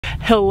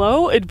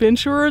Hello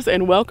adventurers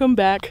and welcome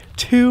back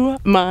to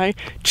my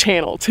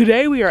channel.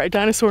 Today we are at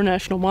Dinosaur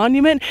National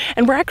Monument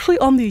and we're actually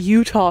on the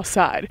Utah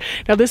side.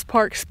 Now this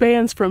park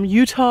spans from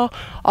Utah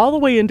all the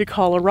way into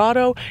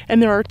Colorado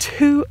and there are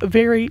two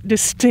very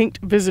distinct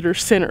visitor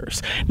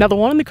centers. Now the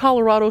one on the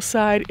Colorado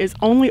side is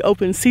only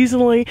open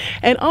seasonally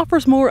and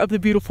offers more of the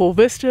beautiful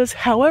vistas.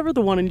 However,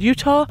 the one in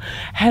Utah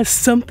has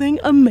something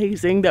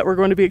amazing that we're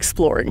going to be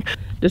exploring.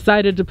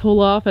 Decided to pull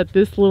off at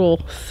this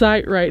little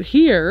site right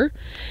here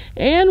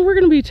and we're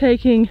going to be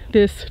taking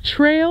this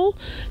trail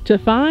to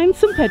find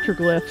some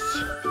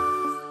petroglyphs.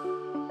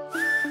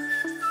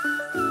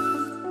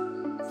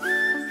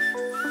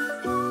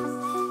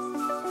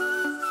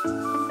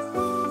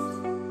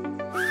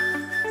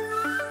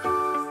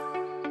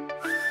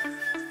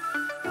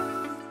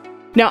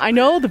 Now, I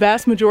know the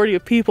vast majority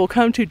of people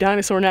come to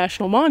Dinosaur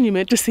National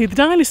Monument to see the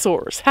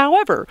dinosaurs.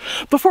 However,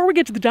 before we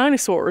get to the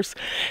dinosaurs,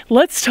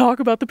 let's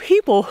talk about the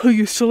people who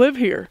used to live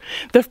here.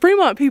 The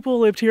Fremont people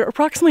lived here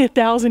approximately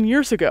 1,000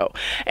 years ago,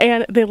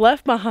 and they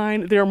left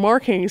behind their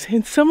markings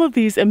in some of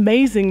these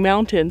amazing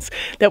mountains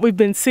that we've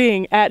been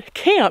seeing at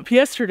camp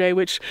yesterday,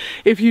 which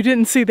if you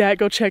didn't see that,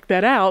 go check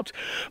that out.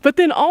 But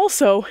then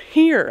also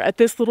here at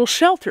this little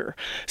shelter.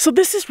 So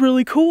this is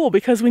really cool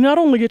because we not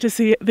only get to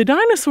see the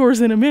dinosaurs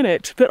in a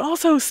minute, but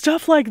also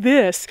stuff like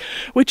this,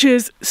 which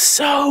is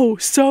so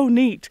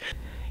neat.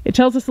 It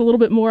tells us a little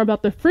bit more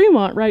about the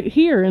Fremont right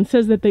here and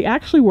says that they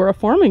actually were a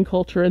farming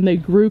culture and they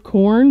grew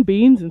corn,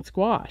 beans, and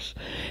squash.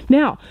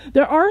 Now,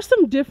 there are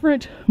some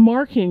different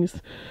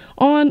markings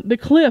on the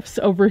cliffs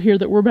over here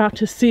that we're about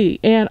to see,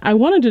 and I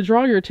wanted to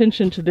draw your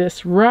attention to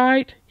this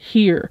right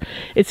here.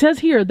 It says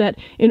here that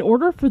in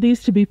order for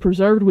these to be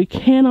preserved, we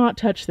cannot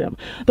touch them.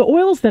 The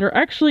oils that are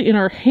actually in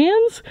our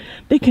hands,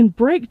 they can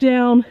break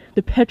down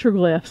the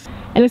petroglyphs.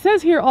 And it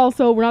says here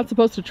also we're not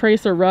supposed to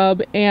trace or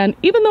rub, and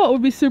even though it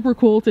would be super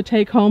cool to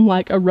take home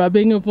like a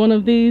rubbing of one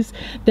of these,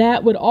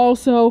 that would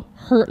also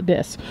hurt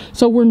this.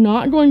 So we're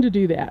not going to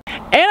do that.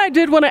 And I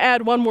did want to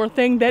add one more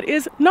thing that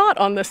is not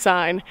on the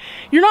sign.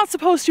 You're not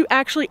supposed to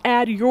actually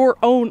add your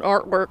own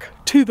artwork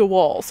to the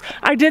walls.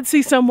 I did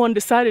see someone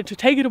decided to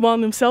take it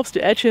upon themselves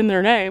to etch in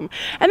their name,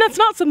 and that's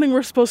not something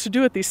we're supposed to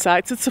do at these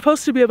sites. It's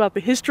supposed to be about the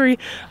history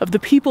of the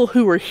people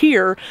who were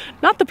here,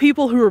 not the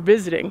people who are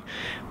visiting.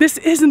 This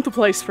isn't the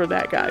place for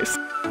that, guys.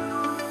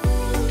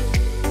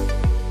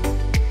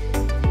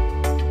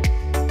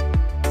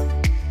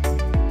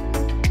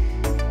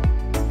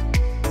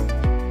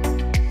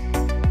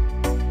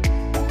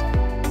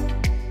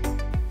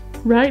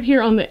 Right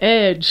here on the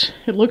edge,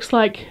 it looks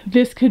like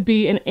this could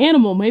be an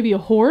animal, maybe a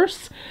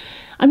horse.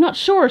 I'm not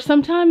sure.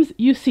 Sometimes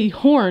you see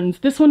horns.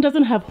 This one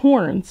doesn't have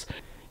horns.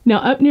 Now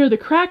up near the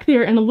crack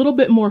there and a little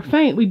bit more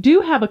faint, we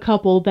do have a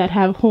couple that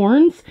have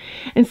horns.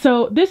 And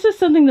so this is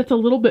something that's a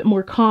little bit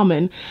more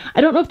common. I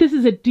don't know if this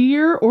is a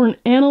deer or an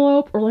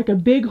antelope or like a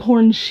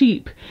bighorn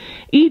sheep.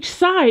 Each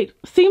site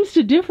seems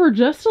to differ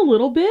just a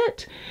little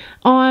bit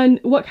on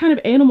what kind of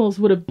animals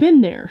would have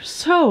been there.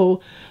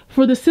 So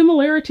for the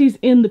similarities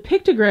in the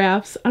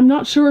pictographs, I'm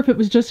not sure if it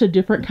was just a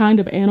different kind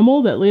of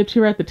animal that lived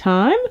here at the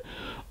time,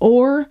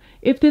 or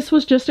if this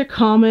was just a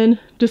common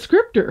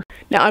descriptor.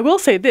 Now I will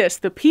say this,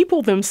 the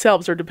people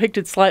themselves are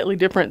depicted slightly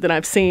different than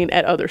I've seen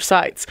at other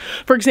sites.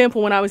 For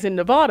example, when I was in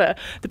Nevada,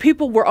 the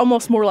people were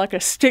almost more like a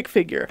stick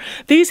figure.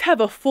 These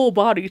have a full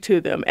body to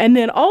them. And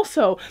then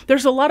also,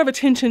 there's a lot of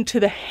attention to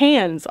the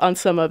hands on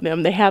some of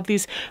them. They have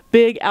these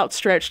big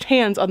outstretched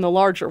hands on the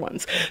larger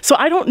ones. So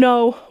I don't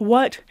know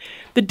what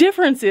the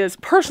difference is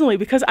personally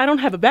because I don't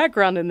have a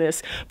background in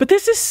this, but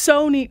this is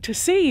so neat to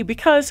see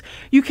because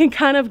you can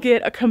kind of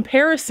get a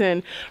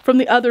comparison from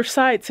the other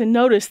sites and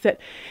notice that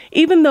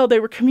even though they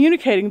were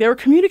communicating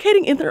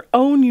in their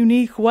own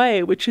unique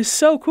way, which is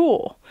so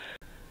cool.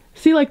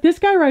 See, like this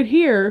guy right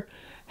here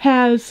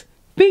has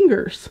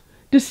fingers,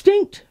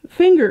 distinct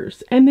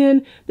fingers, and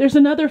then there's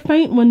another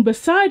faint one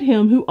beside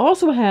him who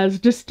also has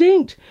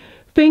distinct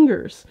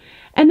fingers.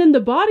 And then the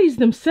bodies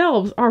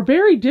themselves are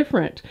very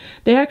different.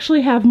 They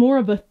actually have more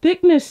of a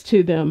thickness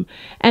to them,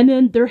 and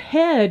then their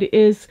head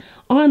is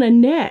on a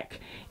neck.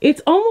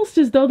 It's almost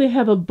as though they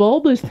have a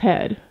bulbous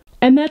head.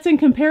 And that's in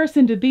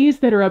comparison to these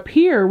that are up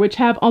here, which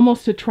have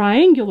almost a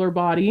triangular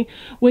body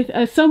with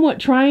a somewhat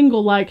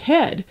triangle-like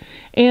head.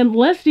 And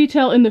less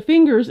detail in the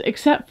fingers,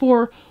 except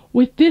for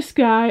with this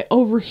guy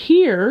over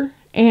here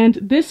and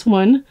this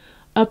one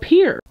up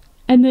here.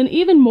 And then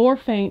even more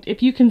faint,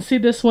 if you can see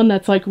this one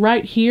that's like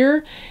right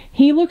here,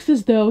 he looks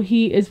as though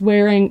he is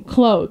wearing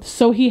clothes.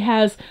 So he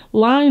has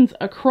lines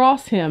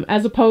across him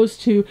as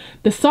opposed to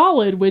the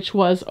solid, which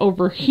was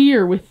over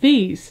here with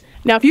these.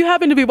 Now, if you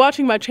happen to be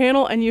watching my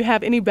channel and you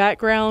have any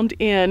background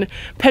in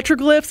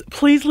petroglyphs,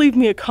 please leave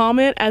me a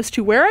comment as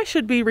to where I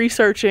should be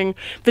researching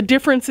the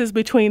differences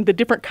between the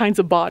different kinds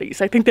of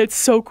bodies. I think that's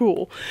so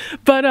cool.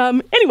 But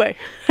anyway,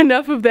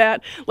 enough of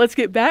that. Let's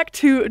get back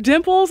to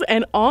Dimples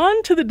and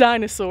on to the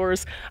dinosaurs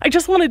Stegosaurus. I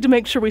just wanted to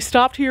make sure we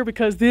stopped here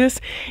because this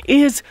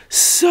is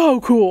so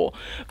cool.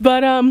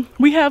 But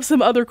we have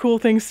some other cool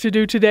things to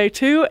do today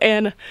too,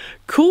 and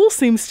cool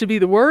seems to be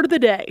the word of the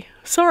day.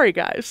 Sorry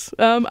guys,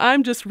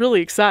 I'm just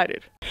really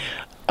excited.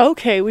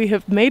 Okay, we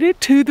have made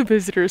it to the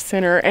visitor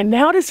center, and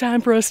now it is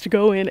time for us to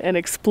go in and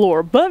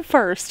explore. But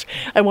first,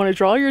 I want to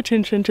draw your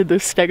attention to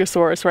this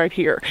Stegosaurus right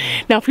here.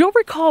 Now, if you'll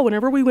recall,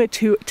 whenever we went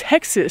to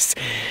Texas,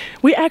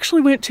 we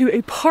actually went to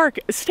a park,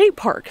 a state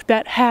park,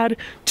 that had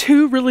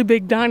two really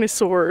big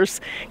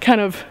dinosaurs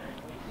kind of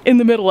in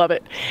the middle of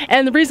it.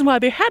 And the reason why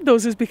they had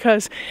those is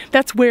because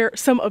that's where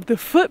some of the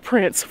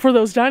footprints for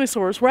those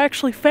dinosaurs were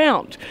actually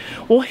found.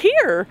 Well,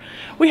 here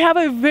we have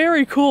a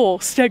very cool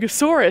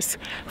Stegosaurus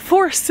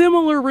for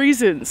similar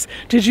reasons.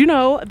 Did you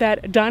know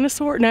that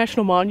Dinosaur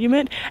National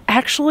Monument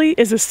actually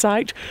is a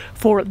site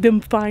for them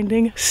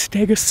finding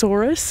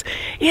Stegosaurus?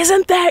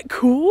 Isn't that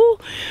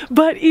cool?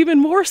 But even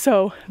more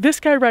so, this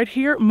guy right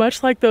here,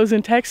 much like those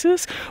in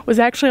Texas, was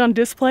actually on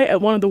display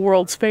at one of the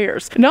world's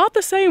fairs. Not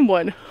the same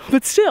one,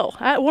 but still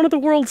at one of the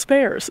world's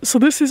fairs. So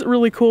this is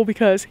really cool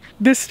because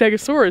this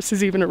Stegosaurus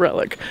is even a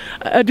relic,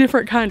 a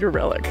different kind of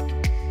relic.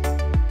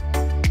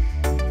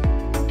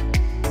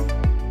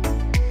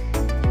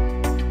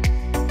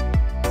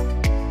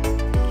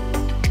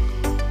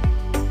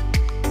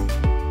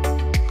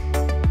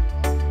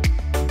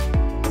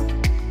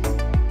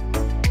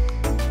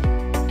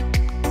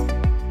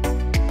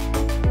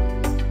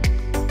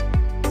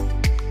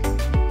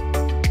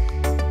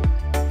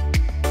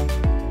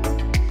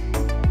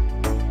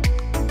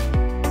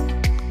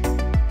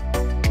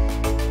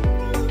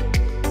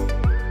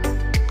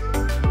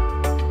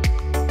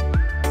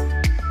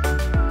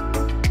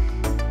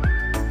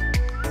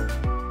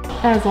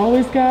 As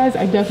always guys,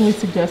 I definitely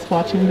suggest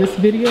watching this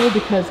video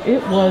because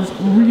it was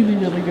really,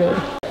 really good.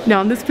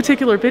 Now in this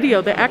particular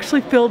video, they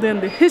actually filled in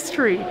the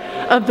history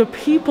of the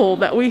people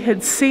that we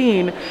had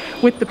seen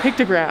with the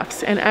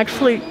pictographs and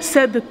actually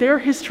said that their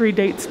history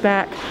dates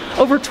back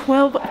over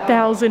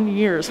 12,000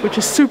 years, which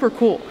is super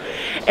cool.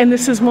 And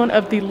this is one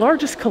of the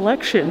largest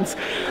collections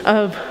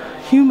of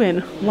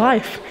human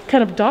life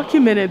kind of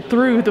documented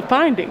through the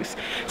findings.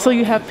 So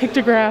you have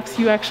pictographs,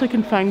 you actually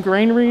can find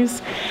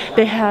granaries,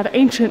 they have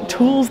ancient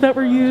tools that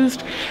were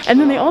used, and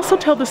then they also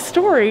tell the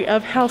story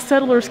of how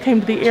settlers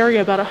came to the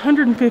area about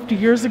 150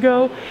 years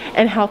ago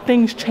and how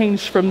things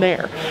changed from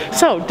there.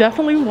 So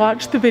definitely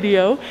watch the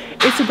video.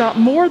 It's about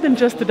more than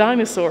just the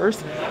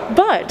dinosaurs,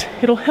 but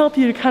it'll help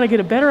you to kind of get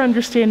a better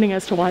understanding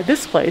as to why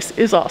this place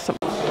is awesome.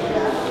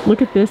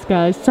 Look at this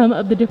guys, some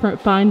of the different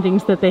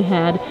findings that they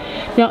had.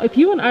 Now if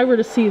you and I were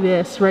to see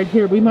this right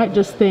here, we might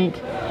just think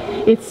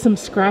it's some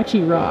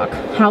scratchy rock.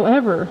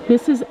 However,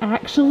 this is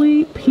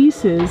actually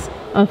pieces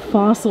of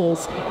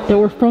fossils that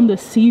were from the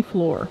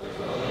seafloor.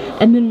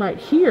 And then right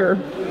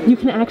here, you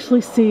can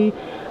actually see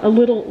a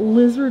little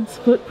lizard's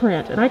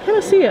footprint. And I kind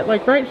of see it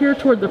like right here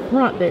toward the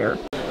front there.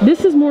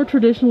 This is more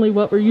traditionally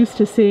what we're used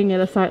to seeing at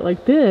a site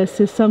like this,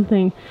 is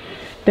something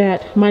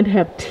that might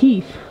have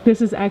teeth. This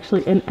is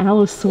actually an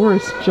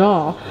Allosaurus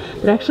jaw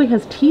that actually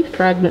has teeth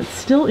fragments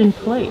still in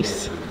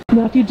place.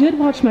 Now if you did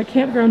watch my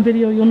campground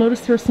video, you'll notice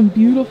there's some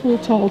beautiful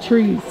tall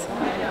trees.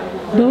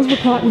 Those were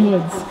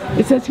cottonwoods.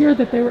 It says here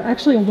that they were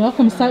actually a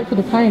welcome sight for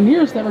the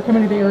pioneers that were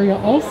coming to the area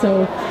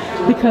also,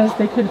 because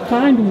they could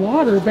find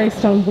water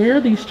based on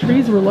where these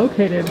trees were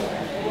located.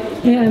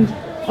 And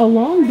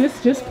along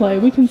this display,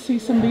 we can see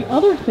some of the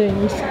other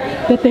things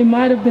that they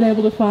might have been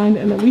able to find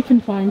and that we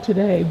can find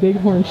today.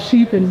 Bighorn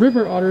sheep and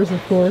river otters,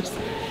 of course.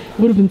 It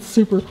would have been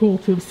super cool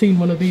to have seen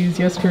one of these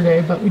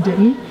yesterday, but we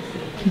didn't.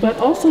 But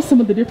also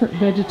some of the different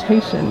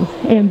vegetation.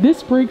 And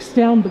this breaks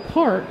down the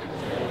park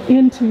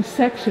into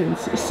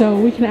sections, so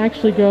we can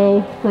actually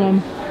go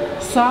from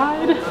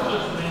side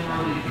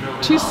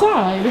to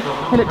side,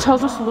 and it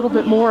tells us a little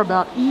bit more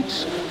about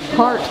each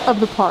part of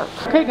the park.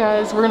 Okay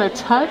guys, we're gonna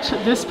touch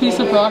this piece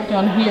of rock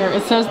down here.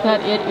 It says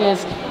that it is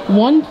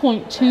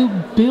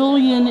 1.2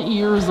 billion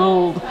years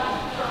old.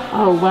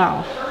 Oh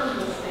wow,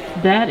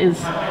 that is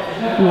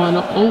one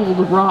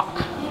old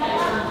rock.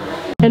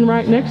 And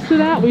right next to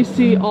that, we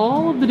see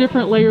all of the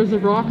different layers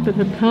of rock that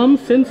have come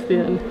since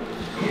then.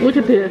 Look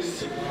at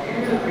this.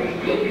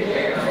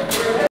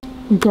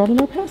 We brought in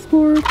our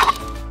passport.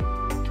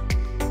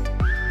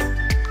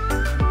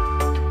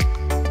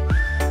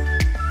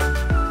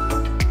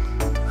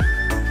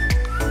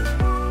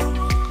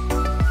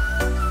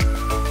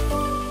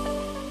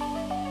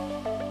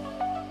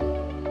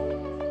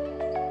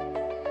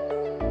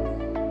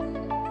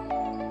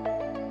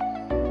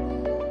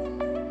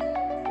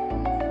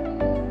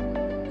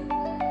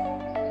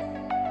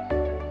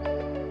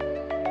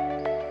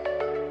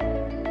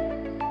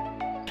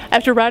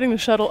 After riding the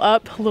shuttle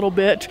up a little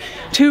bit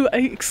to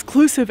an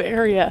exclusive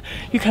area,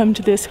 you come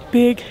to this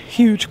big,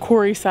 huge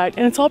quarry site,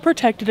 and it's all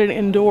protected and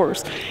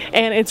indoors,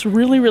 and it's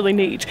really, really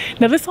neat.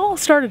 Now this all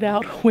started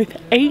out with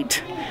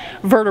 8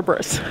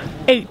 vertebrates.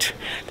 8.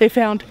 They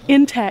found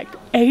intact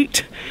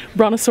 8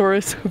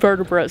 brontosaurus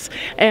vertebrates,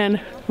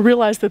 and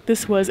realized that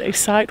this was a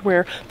site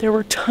where there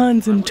were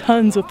tons and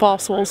tons of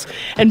fossils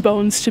and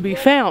bones to be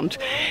found.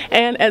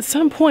 And at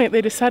some point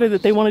they decided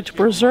that they wanted to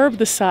preserve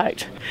the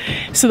site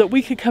so that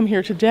we could come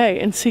here today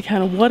and see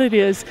kind of what it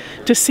is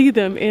to see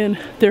them in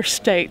their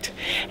state.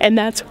 And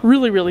that's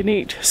really, really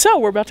neat. So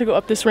we're about to go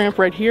up this ramp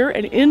right here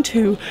and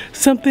into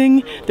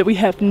something that we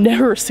have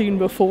never seen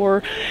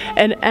before,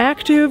 an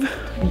active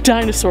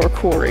dinosaur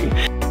quarry.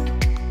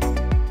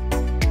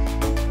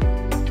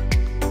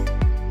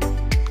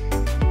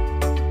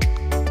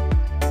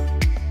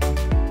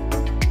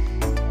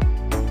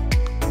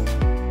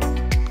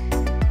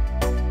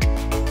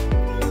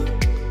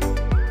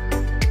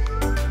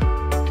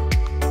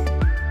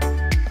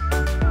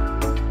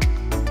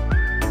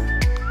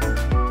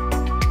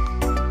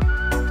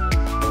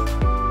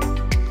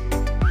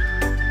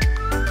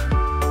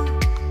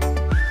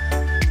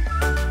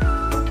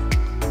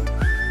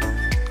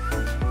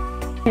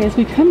 As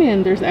we come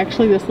in, there's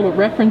actually this little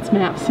reference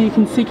map so you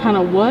can see kind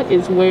of what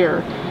is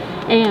where.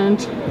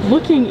 And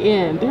looking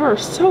in, there are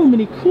so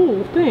many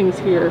cool things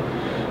here.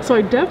 So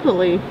I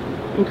definitely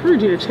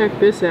encourage you to check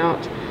this out.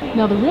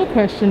 Now the real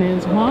question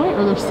is, why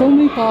are there so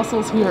many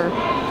fossils here?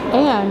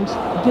 And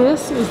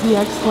this is the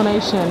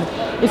explanation.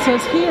 It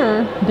says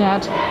here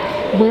that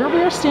where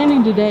we are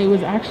standing today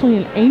was actually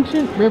an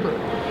ancient river.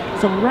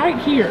 So right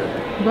here,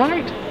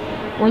 right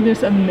where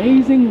this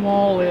amazing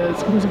wall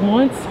is, was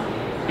once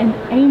an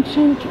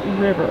ancient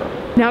river.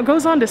 Now it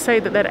goes on to say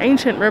that that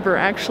ancient river,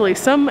 actually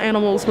some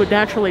animals would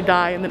naturally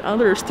die and then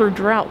others through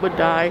drought would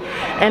die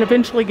and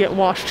eventually get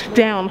washed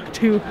down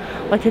to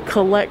like a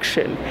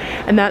collection.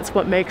 And that's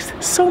what makes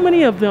so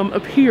many of them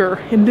appear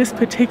in this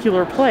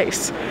particular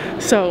place.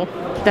 So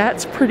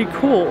that's pretty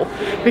cool,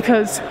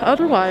 because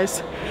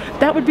otherwise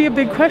that would be a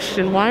big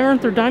question. Why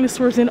aren't there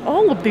dinosaurs in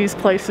all of these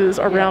places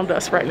around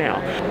us right now?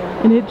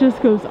 And it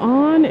just goes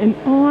on and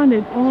on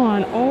and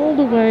on all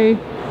the way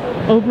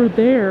over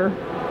there,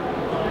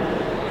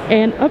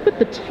 and up at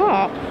the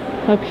top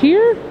up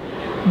here,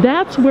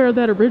 that's where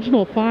that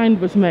original find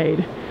was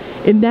made,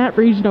 in that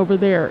region over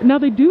there. Now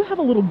they do have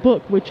a little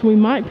book which we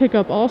might pick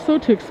up also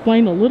to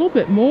explain a little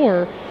bit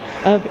more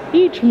of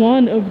each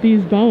one of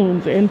these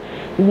bones and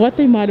what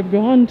they might have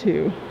gone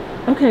to.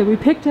 Okay, we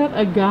picked up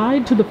a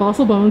guide to the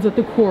fossil bones at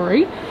the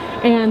quarry,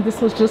 and this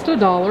was just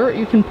 $1.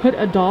 You can put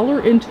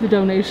 $1 into the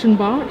donation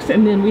box,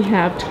 and then we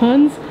have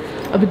tons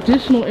of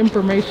additional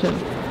information.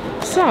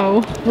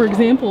 So, for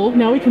example,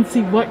 now we can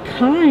see what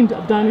kind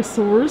of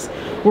dinosaurs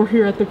were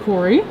here at the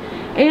quarry,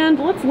 and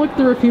let's look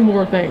through a few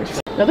more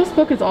things. Now this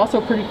book is also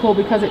pretty cool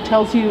because it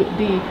tells you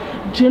the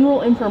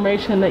general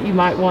information that you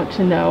might want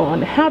to know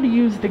on how to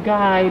use the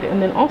guide,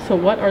 and then also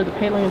what are the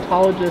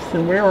paleontologists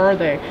and where are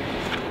they.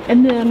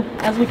 And then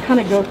as we kind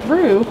of go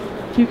through,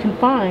 you can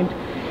find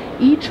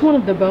each one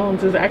of the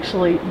bones is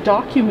actually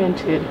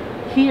documented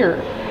here.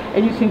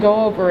 And you can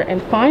go over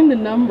and find the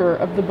number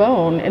of the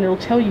bone, and it'll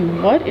tell you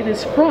what it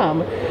is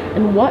from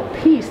and what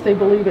piece they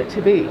believe it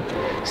to be.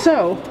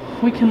 So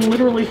we can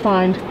literally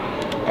find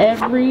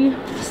every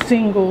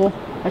single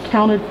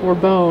accounted for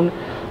bone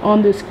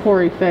on this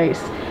quarry face,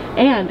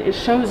 and it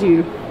shows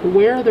you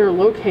where they're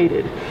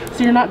located.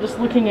 So you're not just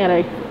looking at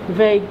a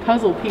vague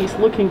puzzle piece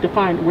looking to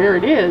find where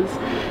it is.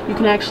 You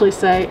can actually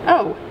say,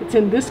 oh, it's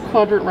in this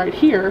quadrant right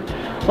here,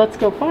 let's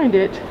go find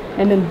it,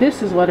 and then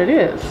this is what it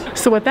is.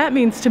 So what that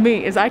means to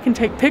me is I can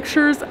take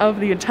pictures of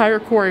the entire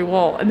quarry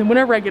wall, and then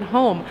whenever I get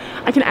home,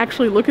 I can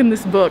actually look in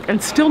this book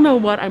and still know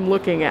what I'm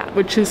looking at,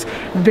 which is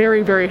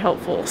very, very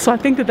helpful. So I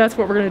think that that's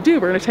what we're going to do.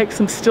 We're going to take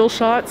some still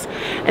shots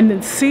and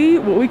then see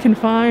what we can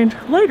find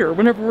later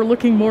whenever we're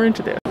looking more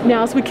into this.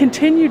 Now as we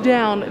continue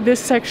down this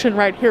section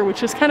right here,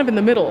 which is kind of in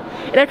the middle,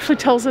 it actually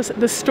tells us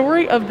the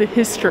story of the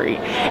history.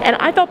 And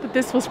I thought that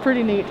this was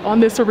pretty neat on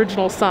this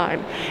original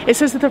sign. It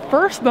says that the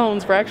first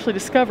bones were actually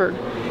discovered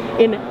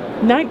in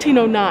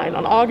 1909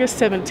 on August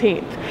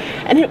 17th.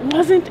 And it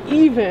wasn't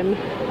even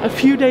a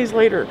few days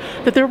later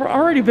that there were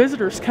already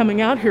visitors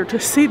coming out here to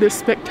see this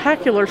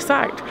spectacular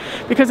site,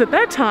 because at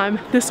that time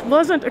this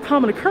wasn't a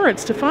common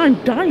occurrence to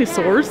find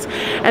dinosaurs,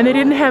 and they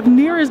didn't have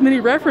near as many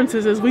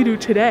references as we do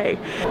today.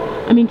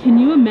 I mean, can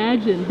you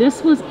imagine?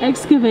 This was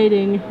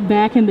excavating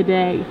back in the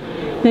day.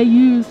 They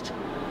used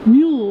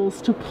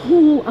mules to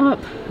pull up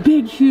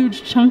big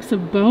huge chunks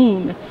of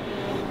bone.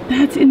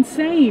 That's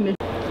insane.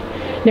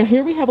 Now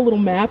here we have a little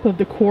map of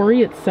the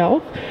quarry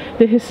itself.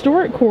 The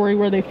historic quarry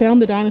where they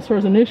found the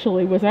dinosaurs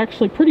initially was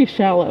actually pretty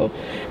shallow,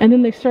 and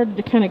then they started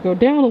to kind of go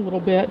down a little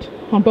bit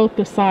on both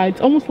the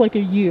sides, almost like a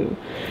U.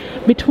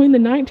 Between the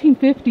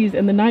 1950s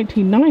and the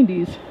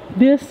 1990s,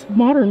 this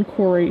modern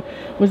quarry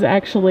was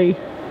actually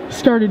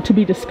started to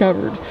be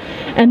discovered.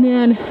 And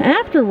then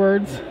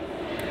afterwards,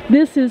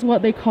 this is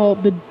what they call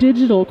the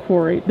digital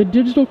quarry. The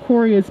digital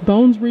quarry is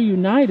bones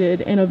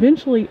reunited, and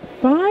eventually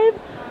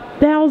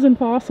 5,000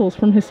 fossils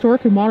from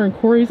historic and modern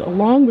quarries,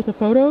 along with the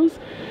photos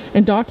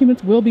and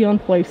documents, will be on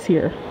place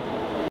here.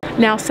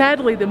 Now,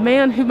 sadly, the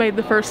man who made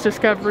the first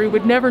discovery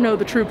would never know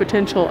the true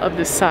potential of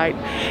this site,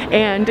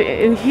 and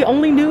he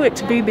only knew it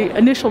to be the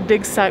initial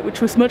dig site,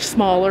 which was much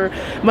smaller,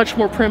 much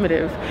more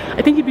primitive.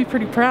 I think he'd be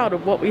pretty proud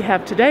of what we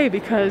have today,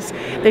 because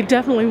they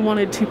definitely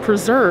wanted to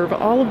preserve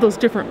all of those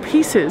different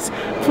pieces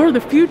for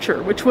the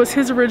future, which was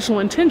his original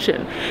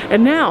intention.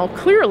 And now,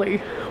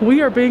 clearly,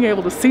 we are being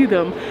able to see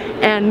them,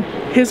 and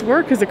his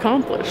work is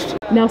accomplished.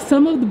 Now,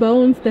 some of the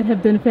bones that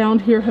have been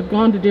found here have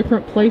gone to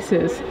different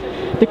places.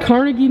 The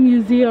Carnegie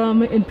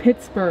Museum in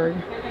Pittsburgh,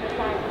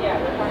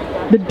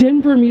 the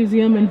Denver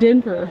Museum in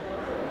Denver,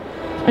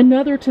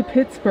 another to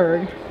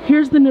Pittsburgh.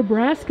 Here's the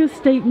Nebraska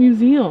State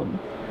Museum.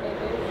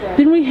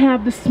 Then we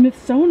have the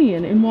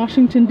Smithsonian in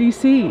Washington,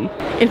 D.C.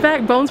 In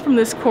fact, bones from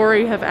this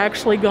quarry have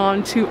actually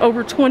gone to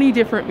over 20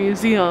 different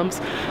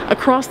museums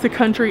across the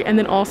country, and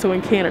then also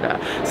in Canada.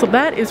 So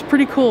that is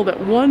pretty cool that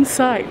one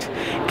site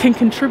can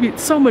contribute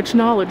so much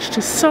knowledge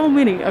to so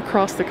many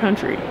across the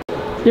country.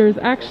 There's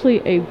actually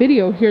a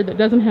video here that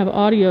doesn't have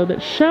audio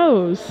that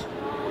shows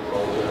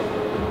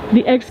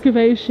the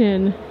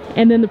excavation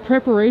and then the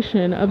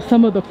preparation of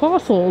some of the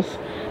fossils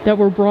that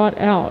were brought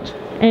out.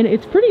 And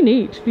it's pretty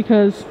neat,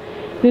 because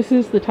this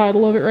is the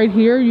title of it right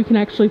here. You can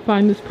actually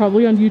find this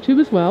probably on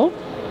YouTube as well.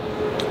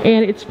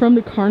 And it's from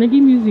the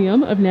Carnegie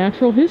Museum of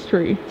Natural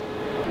History.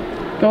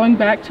 Going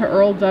back to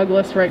Earl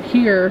Douglas right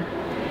here,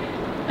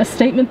 a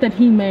statement that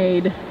he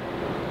made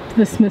to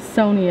the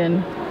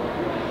Smithsonian: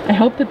 "I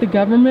hope that the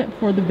government,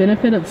 for the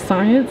benefit of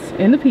science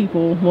and the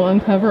people, will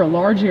uncover a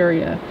large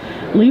area,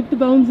 leave the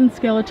bones and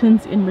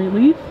skeletons in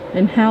relief,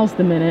 and house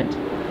them in it.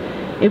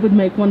 It would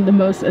make one of the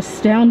most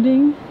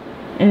astounding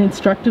and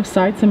instructive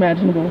sights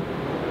imaginable."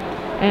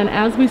 And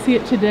as we see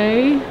it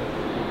today,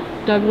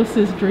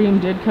 Douglas's dream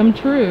did come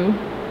true,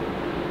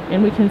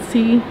 and we can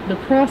see the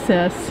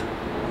process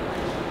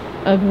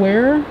of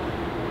where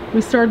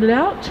we started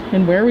out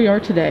and where we are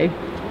today.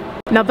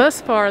 Now,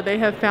 thus far, they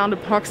have found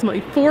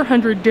approximately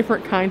 400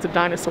 different kinds of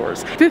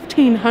dinosaurs.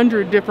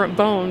 1,500 different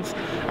bones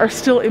are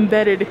still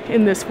embedded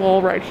in this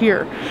wall right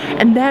here,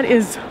 and that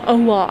is a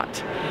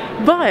lot.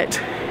 But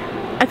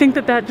I think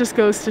that that just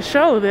goes to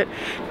show that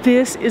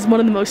this is one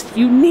of the most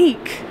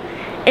unique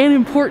and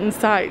important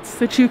sites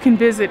that you can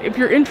visit if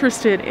you're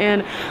interested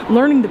in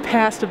learning the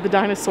past of the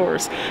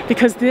dinosaurs,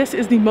 because this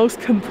is the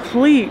most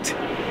complete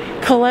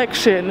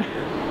collection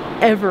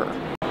ever.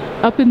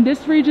 Up in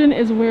this region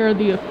is where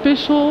the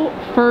official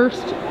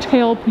first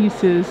tail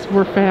pieces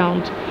were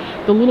found,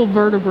 the little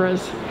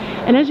vertebras.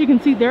 And as you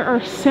can see, there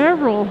are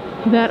several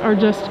that are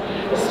just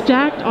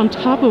stacked on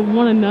top of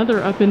one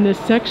another up in this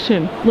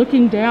section.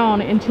 Looking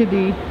down into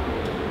the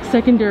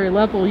secondary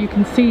level, you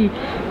can see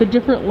the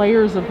different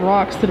layers of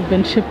rocks that have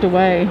been chipped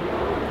away.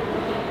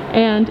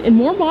 And in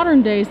more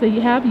modern days, they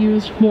have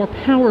used more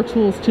power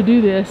tools to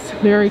do this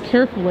very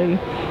carefully.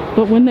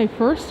 But when they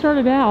first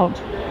started out,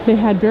 they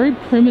had very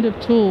primitive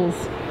tools.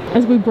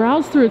 As we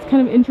browse through, it's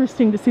kind of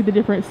interesting to see the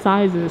different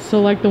sizes.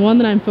 So like the one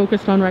that I'm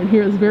focused on right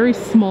here is very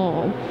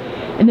small.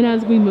 And then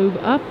as we move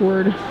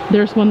upward,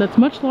 there's one that's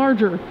much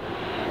larger.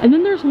 And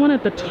then there's one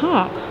at the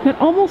top that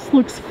almost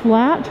looks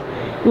flat,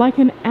 like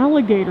an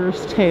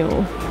alligator's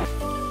tail.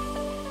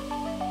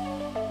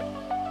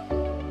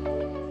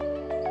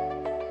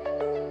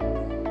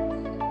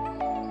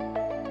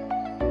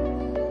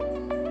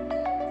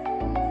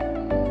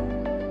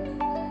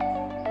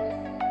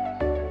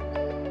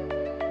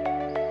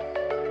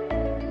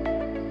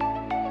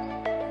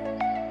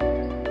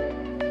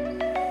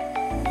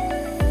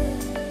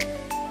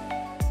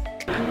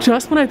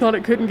 Just when I thought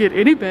it couldn't get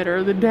any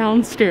better, the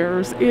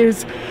downstairs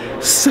is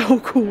so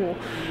cool.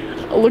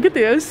 Look at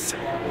this,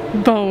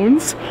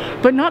 bones,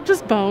 but not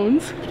just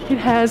bones. It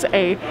has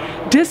a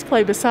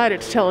display beside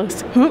it to tell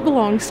us who it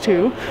belongs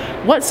to,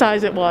 what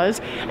size it was,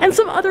 and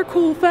some other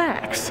cool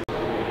facts.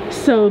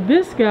 So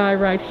this guy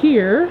right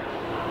here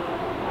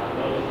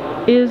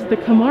is the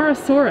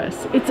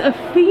Camarasaurus. It's a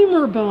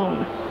femur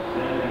bone.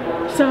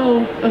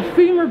 So a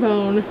femur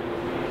bone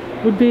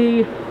would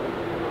be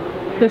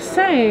the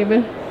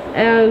same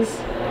as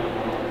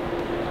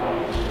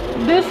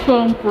this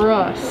bone for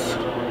us.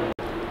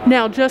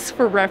 Now, just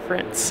for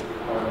reference,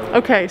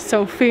 okay,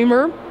 so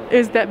femur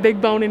is that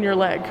big bone in your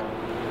leg.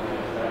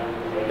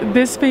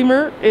 This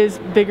femur is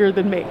bigger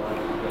than me.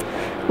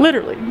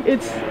 Literally,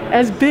 it's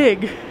as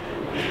big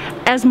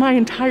as my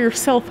entire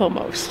self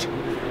almost.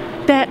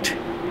 That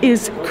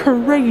is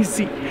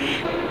crazy.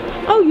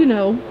 Oh, you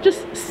know,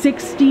 just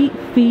 60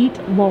 feet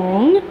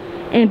long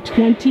and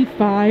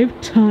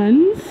 25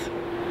 tons.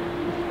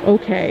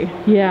 Okay,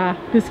 yeah,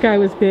 this guy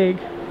was big.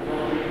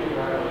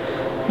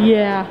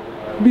 Yeah,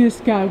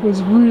 this guy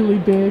was really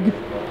big.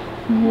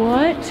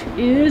 What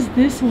is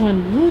this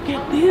one? Look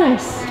at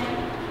this.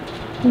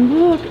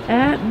 Look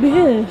at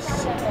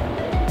this.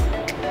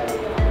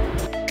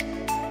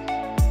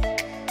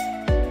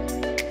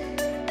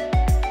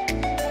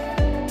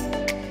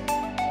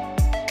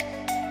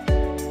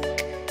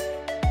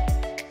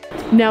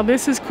 Now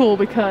this is cool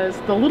because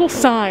the little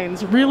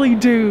signs really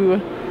do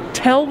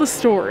tell the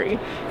story.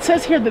 It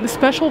says here that the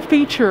special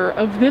feature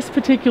of this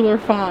particular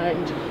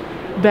find,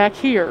 back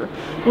here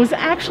was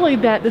actually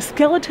that the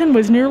skeleton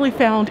was nearly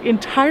found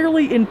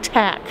entirely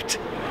intact.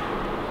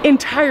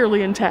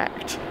 Entirely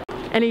intact.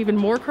 And even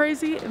more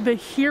crazy, the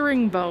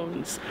hearing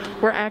bones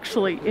were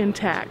actually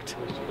intact.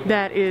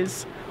 That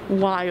is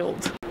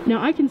wild.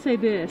 Now I can say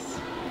this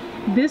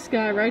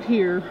guy right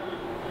here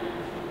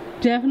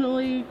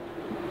definitely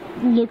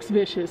looks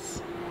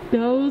vicious.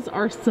 Those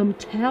are some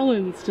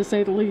talons, to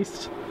say the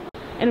least.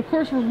 And of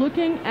course we're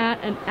looking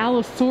at an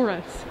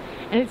Allosaurus,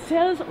 and it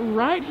says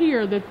right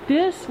here that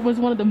this was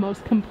one of the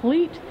most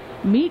complete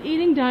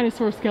meat-eating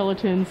dinosaur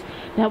skeletons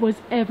that was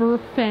ever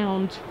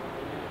found.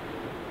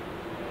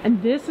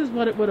 And this is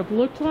what it would have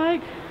looked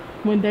like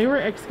when they were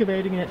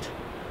excavating it.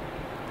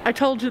 I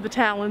told you the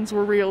talons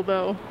were real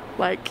though.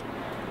 Like,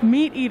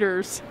 meat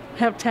eaters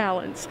have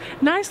talons.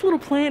 Nice little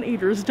plant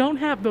eaters don't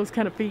have those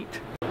kind of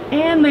feet.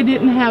 And they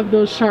didn't have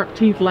those sharp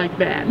teeth like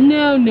that.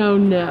 No, no,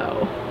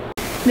 no.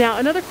 Now,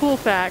 another cool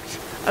fact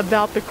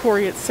about the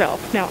quarry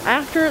itself. Now,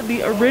 after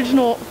the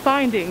original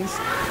findings,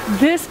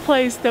 this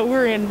place that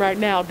we're in right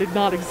now did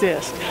not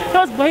exist.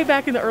 That was way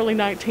back in the early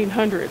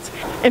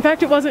 1900s. In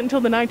fact, it wasn't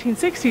until the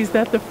 1960s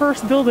that the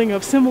first building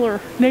of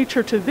similar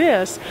nature to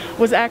this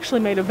was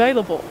actually made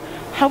available.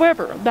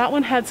 However, that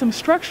one had some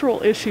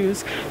structural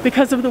issues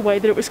because of the way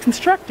that it was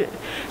constructed.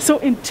 So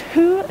in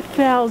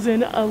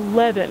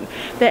 2011,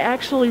 they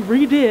actually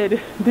redid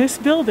this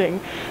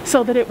building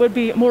so that it would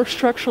be more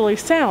structurally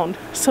sound,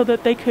 so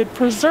that they could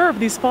preserve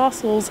these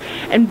fossils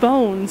and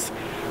bones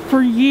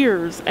for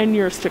years and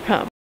years to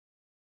come.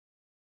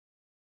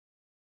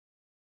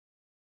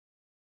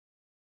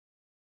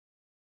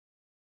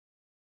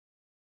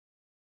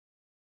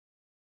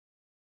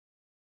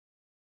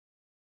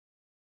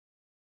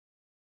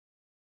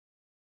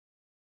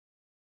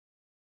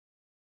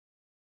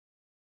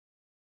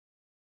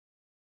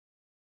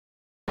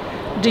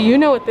 Do you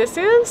know what this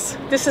is?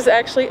 This is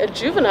actually a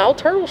juvenile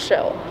turtle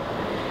shell.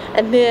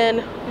 And then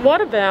what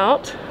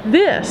about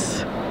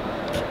this?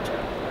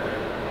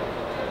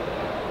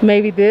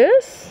 Maybe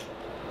this?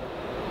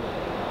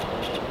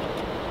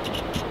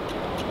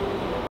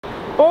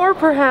 Or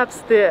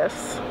perhaps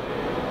this?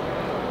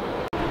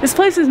 This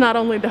place is not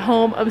only the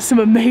home of some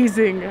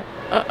amazing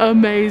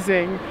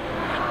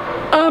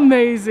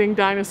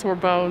dinosaur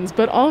bones,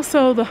 but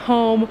also the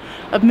home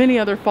of many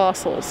other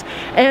fossils.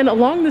 And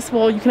along this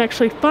wall you can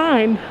actually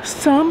find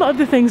some of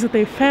the things that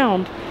they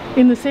found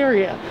in this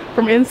area,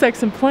 from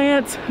insects and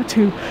plants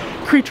to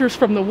creatures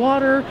from the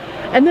water,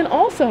 and then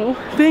also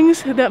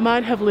things that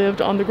might have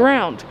lived on the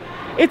ground.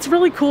 It's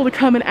really cool to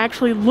come and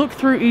actually look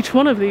through each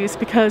one of these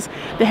because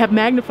they have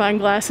magnifying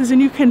glasses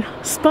and you can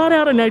spot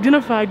out and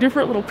identify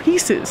different little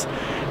pieces.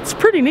 It's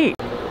pretty neat.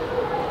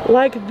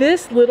 Like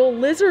this little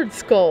lizard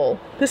skull.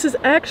 This is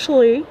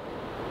actually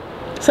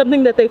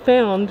something that they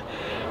found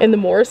in the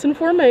Morrison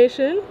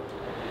Formation,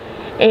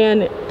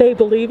 and they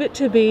believe it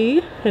to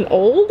be an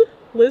old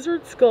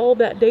lizard skull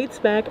that dates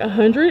back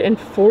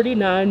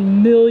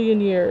 149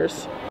 million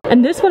years.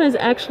 And this one is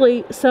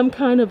actually some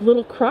kind of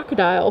little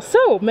crocodile.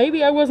 So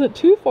maybe I wasn't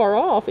too far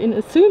off in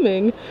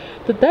assuming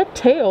that that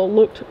tail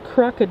looked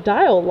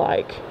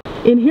crocodile-like.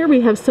 In here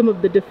we have some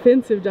of the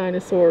defensive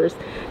dinosaurs.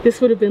 This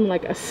would have been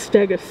like a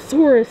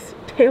Stegosaurus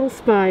tail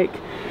spike.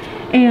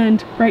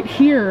 And right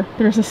here,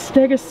 there's a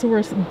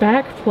Stegosaurus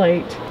back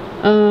plate.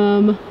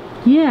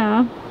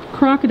 Yeah,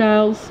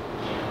 crocodiles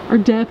are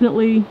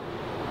definitely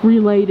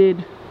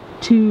related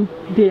to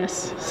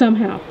this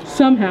somehow.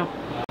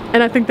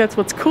 And I think that's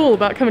what's cool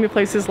about coming to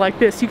places like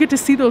this. You get to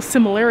see those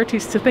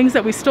similarities to things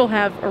that we still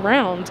have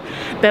around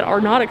that are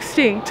not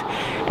extinct.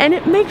 And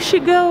it makes you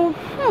go,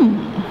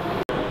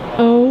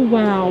 oh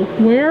wow,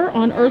 where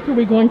on earth are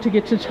we going to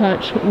get to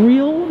touch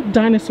real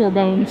dinosaur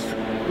bones?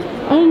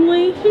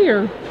 Only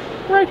here,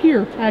 right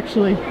here,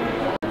 actually.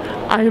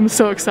 I am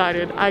so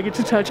excited. I get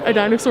to touch a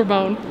dinosaur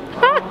bone.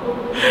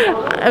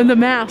 And the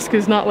mask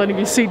is not letting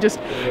you see just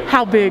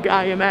how big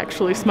I am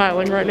actually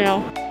smiling right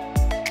now.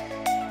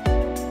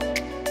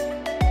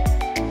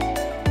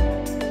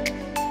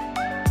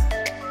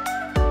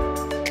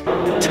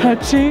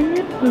 Touching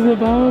the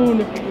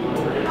bone.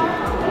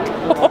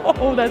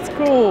 Oh, that's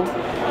cool.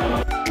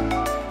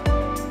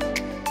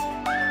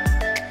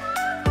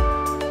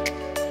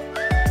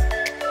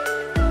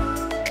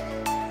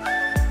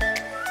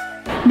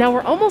 Now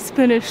we're almost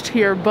finished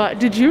here, but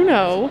did you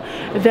know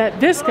that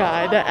this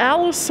guy, the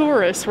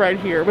Allosaurus right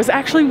here, was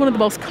actually one of the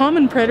most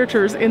common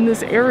predators in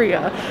this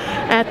area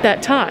at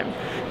that time?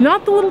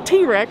 Not the little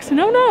T-Rex,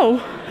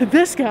 no,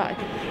 this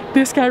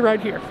guy right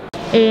here.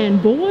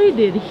 And boy,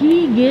 did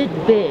he get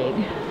big.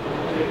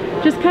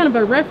 Just kind of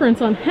a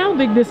reference on how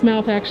big this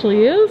mouth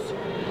actually is.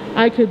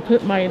 I could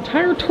put my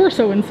entire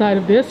torso inside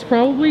of this,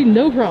 probably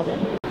no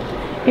problem.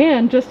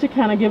 And just to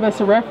kind of give us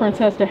a reference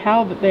as to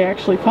how that they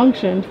actually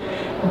functioned,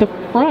 the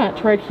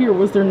front right here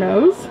was their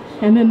nose,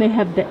 and then they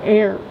had the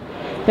air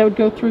that would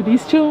go through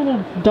these two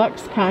little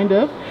ducts kind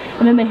of,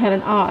 and then they had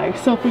an eye.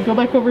 So if we go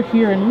back over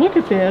here and look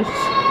at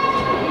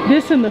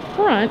this in the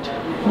front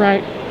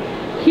right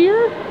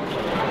here,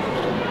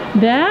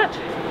 that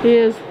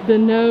is the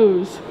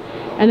nose.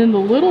 And then the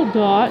little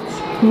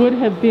dots would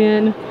have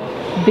been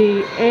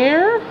the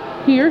air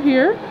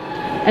here,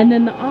 and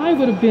then the eye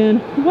would have been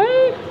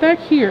way back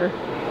here.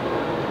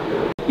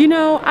 You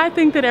know, I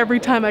think that every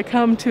time I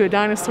come to a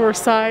dinosaur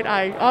site,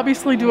 I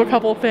obviously do a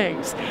couple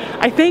things.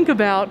 I think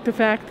about the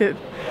fact that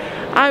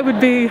I would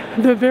be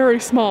the very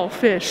small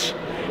fish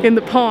in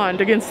the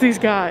pond against these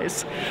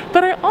guys.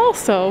 But I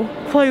also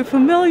play a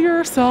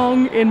familiar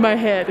song in my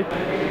head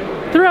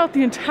throughout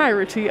the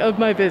entirety of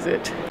my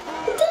visit.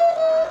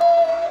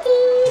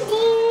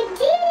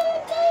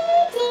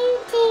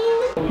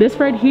 This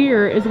right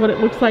here is what it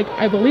looks like,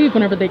 I believe,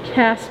 whenever they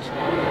cast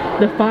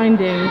the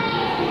finding.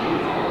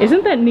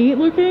 Isn't that neat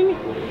looking?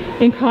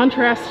 In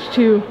contrast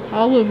to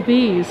all of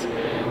these,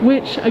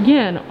 which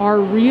again are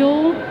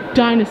real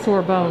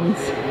dinosaur bones.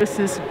 This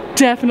is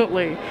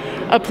definitely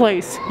a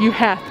place you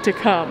have to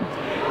come.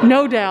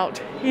 No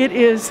doubt, it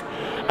is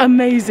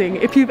amazing.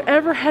 If you've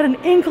ever had an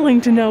inkling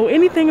to know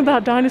anything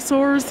about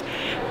dinosaurs,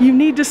 you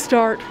need to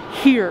start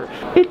here.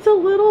 It's a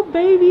little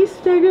baby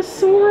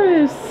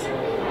Stegosaurus.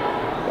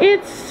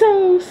 It's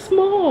so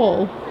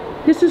small.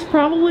 This is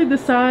probably the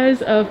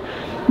size of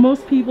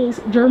most people's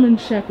German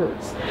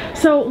Shepherds.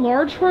 So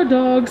large for a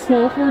dog,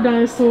 small for a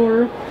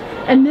dinosaur,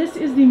 and this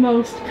is the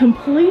most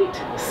complete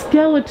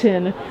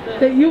skeleton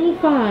that you will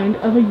find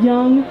of a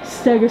young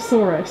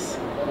Stegosaurus.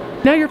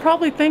 Now you're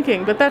probably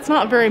thinking, but that's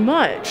not very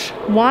much.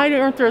 Why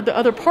aren't there the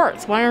other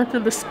parts? Why aren't there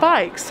the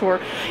spikes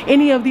or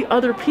any of the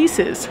other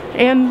pieces?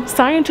 And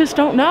scientists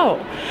don't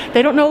know.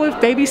 They don't know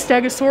if baby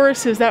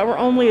Stegosauruses that were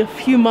only a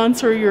few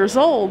months or years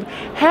old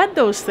had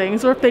those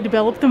things, or if they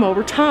developed them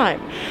over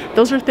time.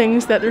 Those are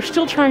things that they're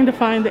still trying to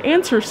find the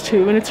answers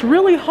to, and it's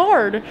really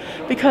hard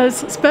because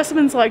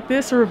specimens like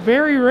this are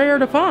very rare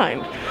to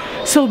find.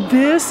 So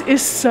this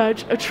is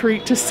such a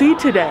treat to see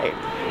today.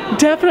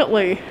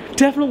 Definitely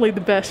the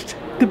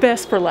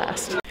best for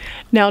last.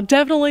 Now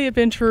definitely,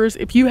 adventurers,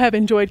 if you have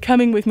enjoyed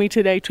coming with me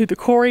today to the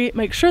quarry,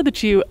 make sure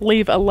that you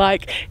leave a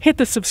like, hit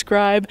the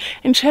subscribe,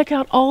 and check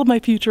out all of my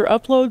future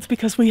uploads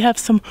because we have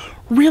some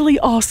really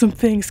awesome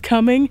things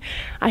coming.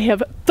 I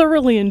have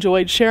thoroughly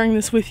enjoyed sharing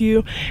this with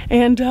you,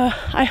 and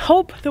I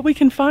hope that we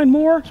can find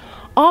more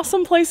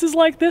awesome places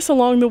like this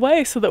along the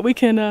way so that we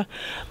can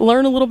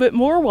learn a little bit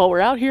more while we're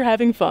out here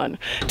having fun.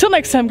 Till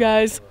next time,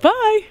 guys,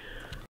 bye!